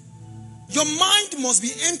us. Your mind must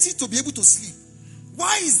be empty to be able to sleep.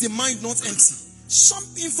 Why is the mind not empty? Some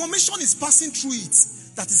information is passing through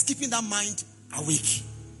it that is keeping that mind awake.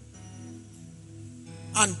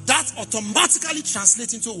 And that automatically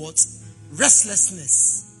translates into what?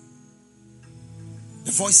 Restlessness.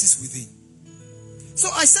 The voices within. So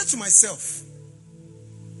I said to myself,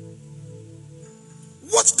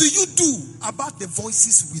 what do you do about the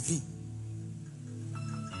voices within?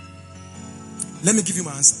 Let me give you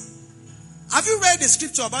my answer. Have you read the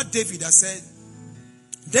scripture about David that said,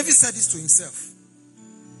 David said this to himself.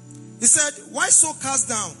 He said, why so cast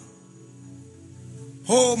down?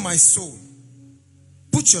 Oh, my soul,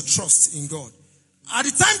 put your trust in God. At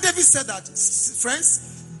the time David said that, friends,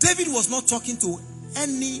 David was not talking to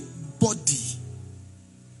anybody.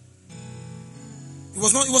 He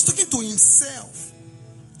was talking to himself.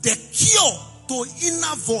 The cure to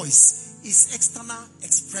inner voice is external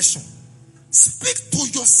expression. Speak to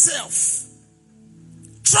yourself.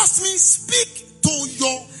 Trust me, speak to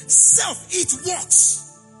yourself. It works.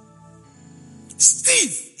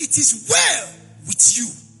 Steve, it is well with you.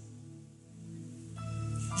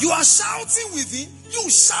 You are shouting within, you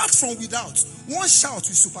shout from without. One shout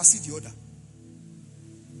will supersede the other.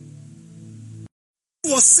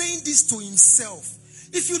 He was saying this to himself.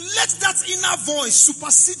 If you let that inner voice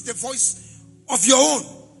supersede the voice of your own,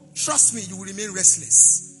 trust me, you will remain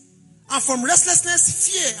restless. And from restlessness,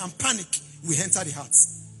 fear and panic will enter the heart.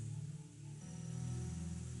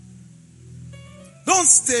 Don't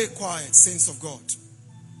stay quiet, saints of God.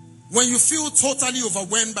 When you feel totally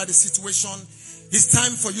overwhelmed by the situation, it's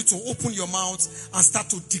time for you to open your mouth and start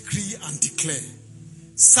to decree and declare.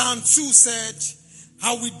 Psalm 2 said,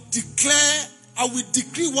 I will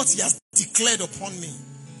decree what he has declared upon me.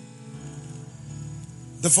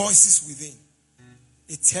 The voices within,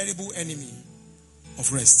 a terrible enemy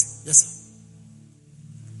of rest. Yes, sir.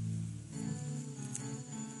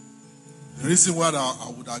 The reason why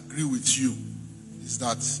I would agree with you is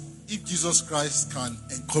that if Jesus Christ can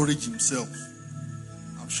encourage himself,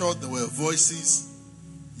 I'm sure there were voices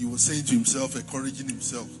he was saying to himself, encouraging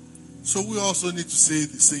himself. So we also need to say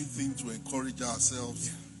the same thing to encourage ourselves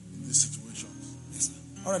in these situations. Yes, sir.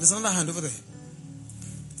 All right, there's another hand over there.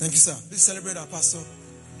 Thank you, sir. Please celebrate our pastor.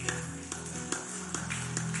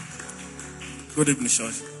 Good evening,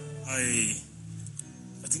 church. I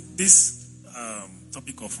think this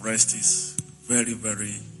topic of rest is very,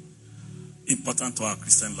 very important to our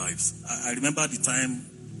Christian lives. I remember the time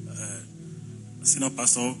senior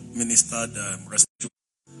pastor ministered rest.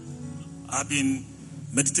 I've been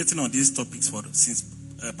meditating on these topics since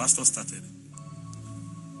pastor started.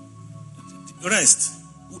 Rest.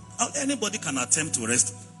 Anybody can attempt to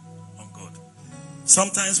rest on God.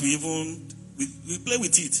 Sometimes we play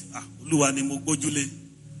with it.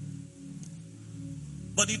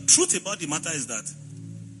 But the truth about the matter is that,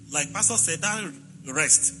 like pastor said, that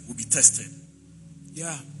rest will be tested.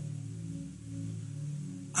 Yeah.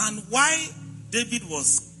 And why David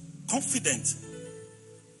was confident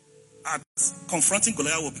at confronting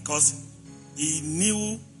Goliath was because he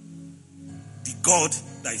knew the God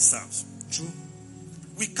that he serves. True.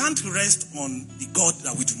 We can't rest on the God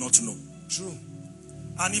that we do not know. True.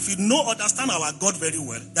 And if you understand our God very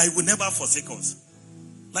well, that he will never forsake us.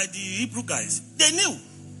 Like the Hebrew guys, they knew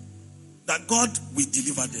that God will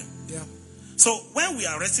deliver them. Yeah. So when we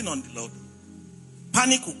are resting on the Lord,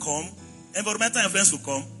 panic will come, environmental influence will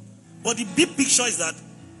come, but the big picture is that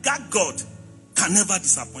God can never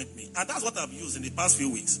disappoint me. And that's what I've used in the past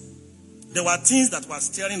few weeks. There were things that were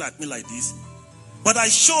staring at me like this, but I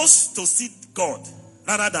chose to see God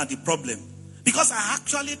rather than the problem, because I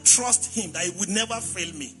actually trust him that he would never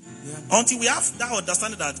fail me. Yeah. Until we have that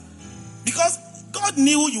understanding that, because God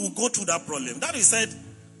knew you would go through that problem. That he said,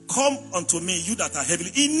 come unto me, you that are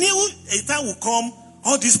heavily. He knew a time will come,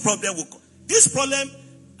 all this problem will come. This problem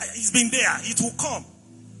has been there. It will come.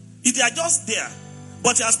 They are just there.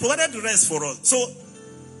 But he has provided the rest for us. So,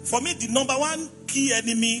 for me, the number one key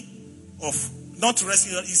enemy of not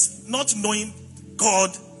resting is not knowing God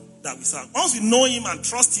that we serve. Once we know him and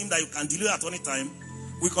trust him that you can deliver at any time,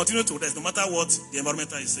 we continue to rest no matter what the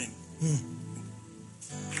environment is saying.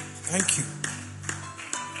 Thank you.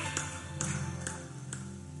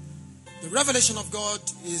 The revelation of God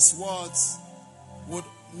is what would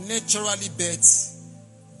naturally bet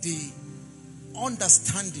the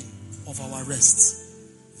understanding of our rest.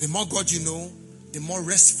 The more God you know, the more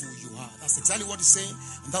restful you are. That's exactly what he's saying,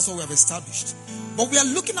 and that's what we have established. But we are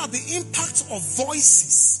looking at the impact of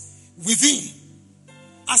voices within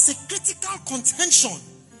as a critical contention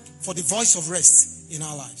for the voice of rest in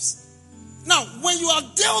our lives. Now, when you are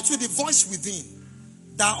dealt with the voice within,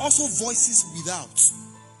 there are also voices without.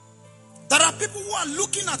 There are people who are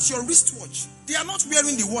looking at your wristwatch. They are not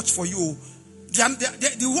wearing the watch for you.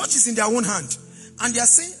 The watch is in their own hand. And they are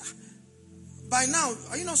saying, by now,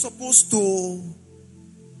 are you not supposed to?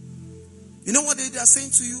 You know what they are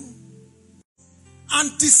saying to you?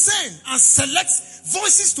 And discern and select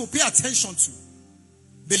voices to pay attention to.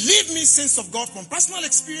 Believe me, saints of God, from personal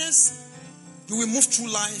experience, you will move through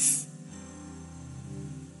life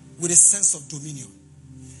with a sense of dominion.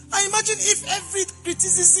 I imagine if every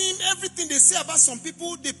criticism, everything they say about some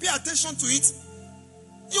people, they pay attention to it,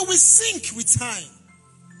 you will sink with time.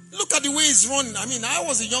 Look at the way he's running. I mean, I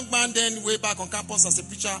was a young man then, way back on campus as a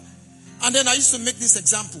preacher. And then I used to make this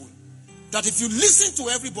example, that if you listen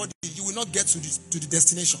to everybody, you will not get to the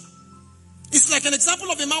destination. It's like an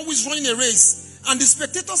example of a man who is running a race, and the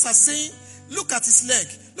spectators are saying, look at his leg,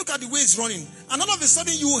 look at the way he's running. And all of a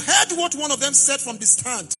sudden, you heard what one of them said from the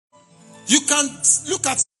stand. You can look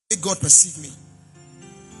at God perceive me.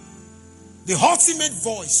 The ultimate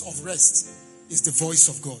voice of rest is the voice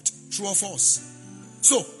of God. True or false?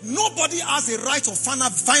 So nobody has a right of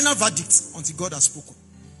final verdict until God has spoken.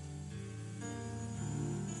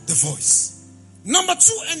 The voice. Number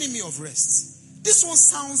 2, enemy of rest. This one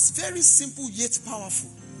sounds very simple yet powerful.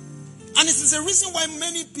 And it is a reason why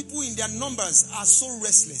many people in their numbers are so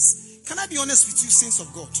restless. Can I be honest with you, saints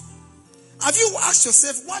of God? Have you asked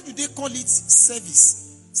yourself, why do they call it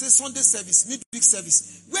service? Say Sunday service, midweek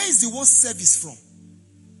service. Where is the word service from?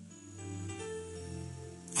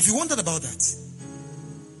 Have you wondered about that?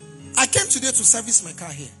 I came today to service my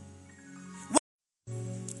car here.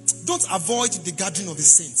 Don't avoid the gathering of the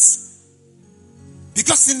saints.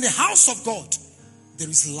 Because in the house of God, there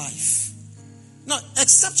is life. Now,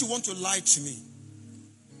 except you want to lie to me,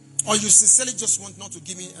 or you sincerely just want not to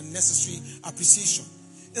give me a necessary appreciation.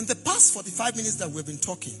 In the past 45 minutes that we've been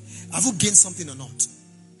talking, have you gained something or not?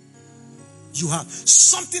 You have.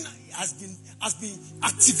 Something has been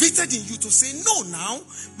activated in you to say, no, now,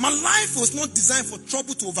 my life was not designed for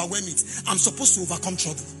trouble to overwhelm it. I'm supposed to overcome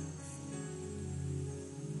trouble.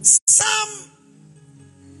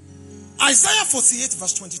 Isaiah 48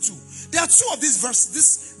 verse 22. There are 2 of these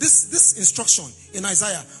verses, this instruction in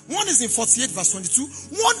Isaiah. One is in 48 verse 22.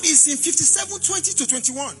 One is in 57, 20 to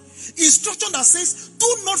 21. Instruction that says, do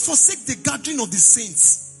not forsake the gathering of the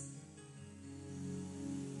saints.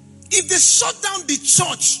 If they shut down the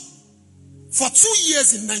church for 2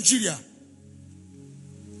 years in Nigeria,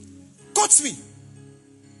 quote me,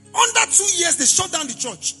 under 2 years they shut down the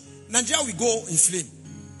church, Nigeria will go in flame.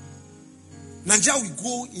 Nigeria will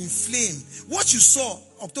go in flame. What you saw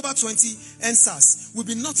October 20 NSAS will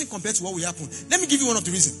be nothing compared to what will happen. Let me give you one of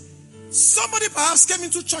the reasons. Somebody perhaps came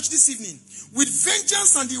into church this evening with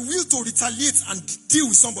vengeance and the will to retaliate and deal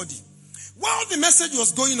with somebody. While the message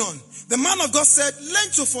was going on, the man of God said, learn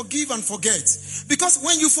to forgive and forget. Because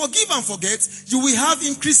when you forgive and forget, you will have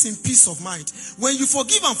increase in peace of mind. When you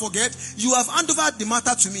forgive and forget, you have handed over the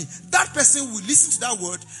matter to me. That person will listen to that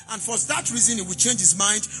word, and for that reason, he will change his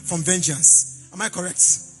mind from vengeance. Am I correct?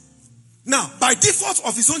 Now, by default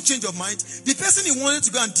of his own change of mind, the person he wanted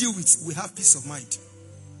to go and deal with will have peace of mind.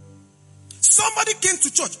 Somebody came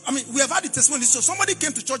to church. I mean, we have had the testimony. So somebody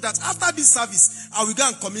came to church that after this service, I will go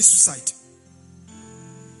and commit suicide.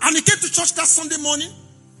 And he came to church that Sunday morning,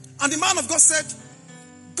 and the man of God said,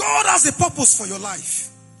 God has a purpose for your life.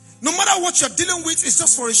 No matter what you're dealing with, it's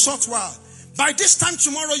just for a short while. By this time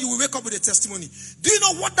tomorrow, you will wake up with a testimony. Do you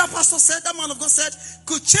know what that pastor said, that man of God said?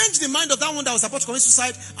 Could change the mind of that one that was about to commit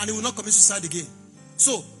suicide, and he will not commit suicide again.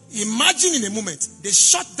 So, imagine in a moment, they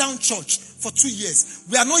shut down church for 2 years.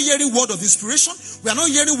 We are not hearing word of inspiration. We are not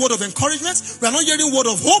hearing word of encouragement. We are not hearing word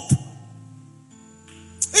of hope.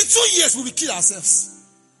 In 2 years, we will kill ourselves.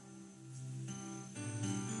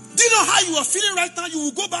 Do you know how you are feeling right now? You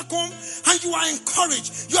will go back home and you are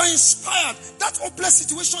encouraged. You are inspired. That hopeless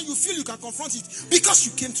situation, you feel you can confront it because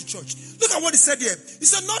you came to church. Look at what he said here. He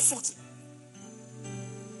said, not for...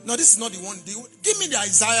 No, this is not the one. Give me the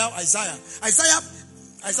Isaiah.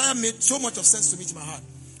 Isaiah made so much of sense to me in my heart.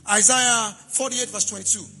 Isaiah 48 verse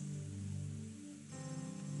 22.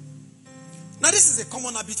 Now this is a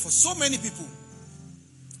common habit for so many people.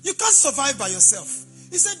 You can't survive by yourself.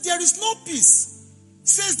 He said, there is no peace,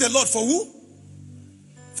 says the Lord, for who?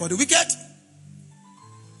 For the wicked.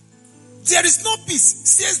 There is no peace,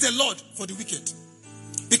 says the Lord, for the wicked.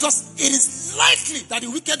 Because it is likely that the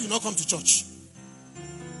wicked will not come to church.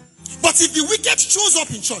 But if the wicked shows up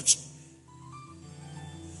in church,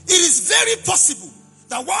 it is very possible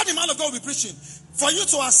that while the man of God will be preaching, for you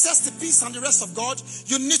to access the peace and the rest of God,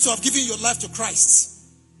 you need to have given your life to Christ.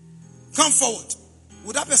 Come forward.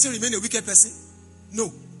 Would that person remain a wicked person?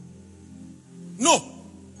 No. No.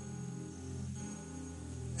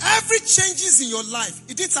 Every changes in your life,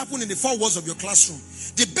 it didn't happen in the 4 walls of your classroom.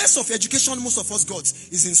 The best of education most of us got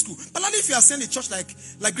is in school. But only if you are sent a church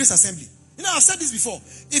like Grace Assembly. You know, I've said this before.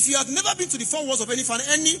 If you have never been to the 4 walls of any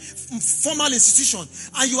formal institution,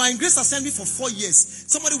 and you are in Grace Assembly for 4 years,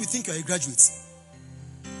 somebody will think you are a graduate.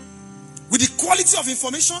 With the quality of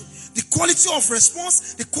information, the quality of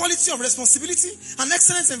response, the quality of responsibility, an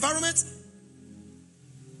excellent environment.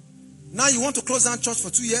 Now you want to close down church for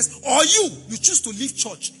 2 years, or you choose to leave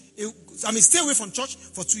church. Stay away from church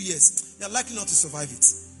for 2 years. You're likely not to survive it.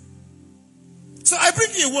 So I bring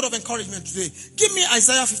you a word of encouragement today. Give me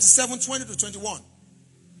Isaiah 57, 20 to 21.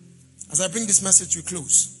 As I bring this message to a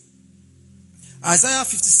close. Isaiah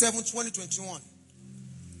 57, 20 to 21.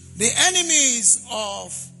 The enemies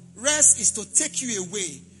of rest is to take you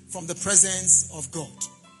away from the presence of God.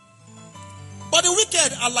 But the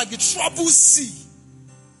wicked are like the troubled sea,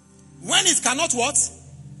 when it cannot what?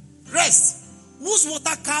 Rest. Whose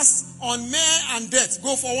water casts on men and death.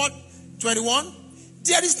 Go forward. 21.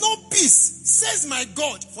 There is no peace, says my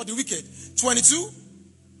God, for the wicked. 22.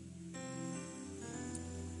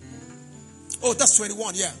 Oh, that's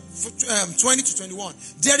 21, yeah. 20 to 21.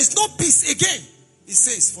 There is no peace again, it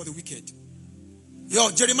says, for the wicked.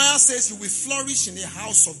 Jeremiah says you will flourish in the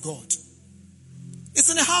house of God. It's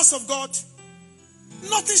in the house of God.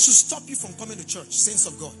 Nothing should stop you from coming to church, saints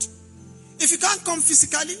of God. If you can't come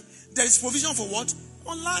physically, there is provision for what?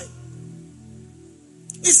 Online.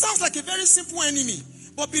 It sounds like a very simple enemy,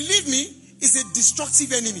 but believe me, it's a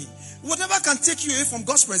destructive enemy. Whatever can take you away from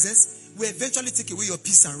God's presence will eventually take away your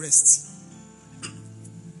peace and rest.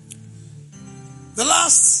 The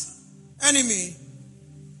last enemy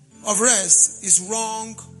of rest is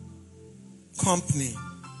wrong company.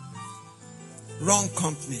 Wrong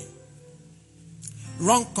company.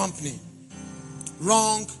 Wrong company.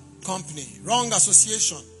 Wrong company. Wrong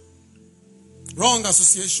association. Wrong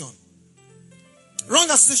association. Wrong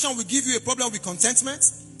association will give you a problem with contentment.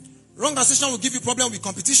 Wrong association will give you a problem with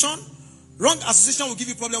competition. Wrong association will give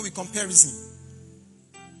you a problem with comparison.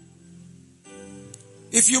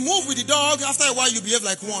 If you move with the dog, after a while you behave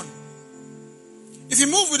like one. If you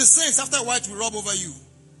move with the saints, after a while it will rub over you.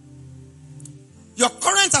 Your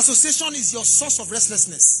current association is your source of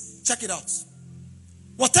restlessness. Check it out.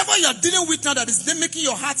 Whatever you are dealing with now that is making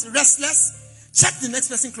your heart restless, check the next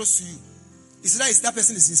person close to you. It's either that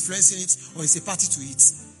person is influencing it or it's a party to it.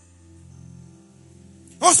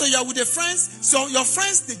 Also, you are with your friends. So your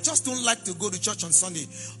friends, they just don't like to go to church on Sunday.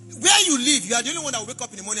 Where you live, you are the only one that will wake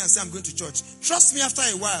up in the morning and say, I'm going to church. Trust me, after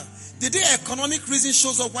a while, the day economic reason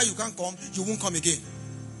shows up why you can't come, you won't come again.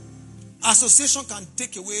 Association can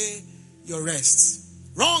take away your rest.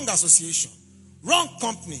 Wrong association. Wrong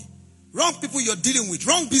company. Wrong people you're dealing with.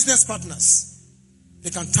 Wrong business partners. They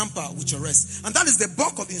can tamper with your rest. And that is the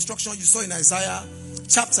bulk of the instruction you saw in Isaiah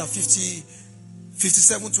chapter 50,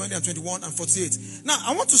 57, 20, and 21, and 48. Now,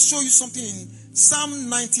 I want to show you something in Psalm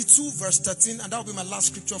 92, verse 13, and that will be my last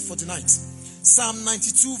scripture for tonight. Psalm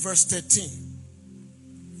 92, verse 13.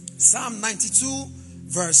 Psalm 92,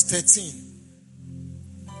 verse 13.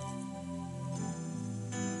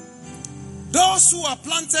 Those who are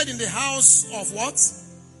planted in the house of what?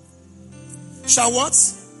 Shall what?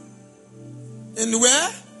 In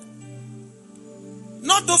where?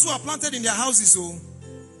 Not those who are planted in their houses, oh.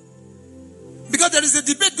 Because there is a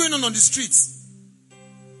debate going on the streets.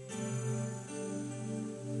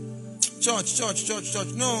 Church.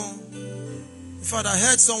 No. In fact, I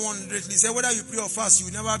heard someone lately say, whether you pray or fast, you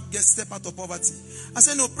will never step out of poverty. I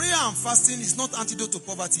said, no, prayer and fasting is not antidote to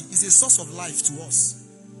poverty. It's a source of life to us.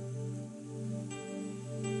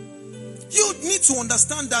 You need to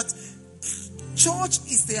understand that church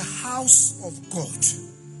is the house of God.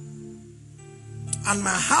 And my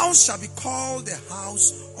house shall be called the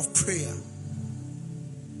house of prayer.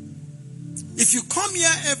 If you come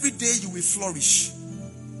here every day, you will flourish.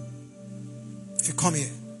 If you come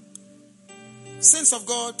here. Saints of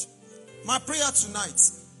God, my prayer tonight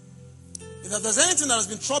is that there's anything that has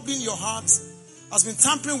been troubling your heart, has been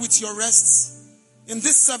tampering with your rest, in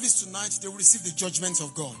this service tonight, they will receive the judgment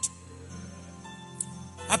of God.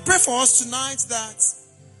 I pray for us tonight that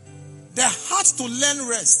their heart to learn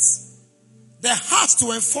rest, their heart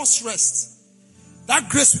to enforce rest, that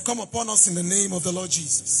grace will come upon us in the name of the Lord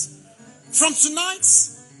Jesus. From tonight,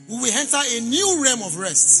 we will enter a new realm of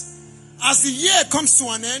rest. As the year comes to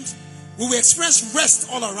an end, we will experience rest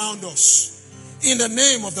all around us. In the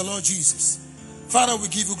name of the Lord Jesus. Father, we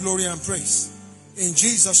give you glory and praise. In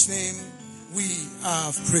Jesus' name, we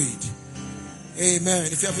have prayed. Amen.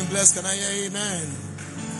 If you have been blessed, can I hear amen?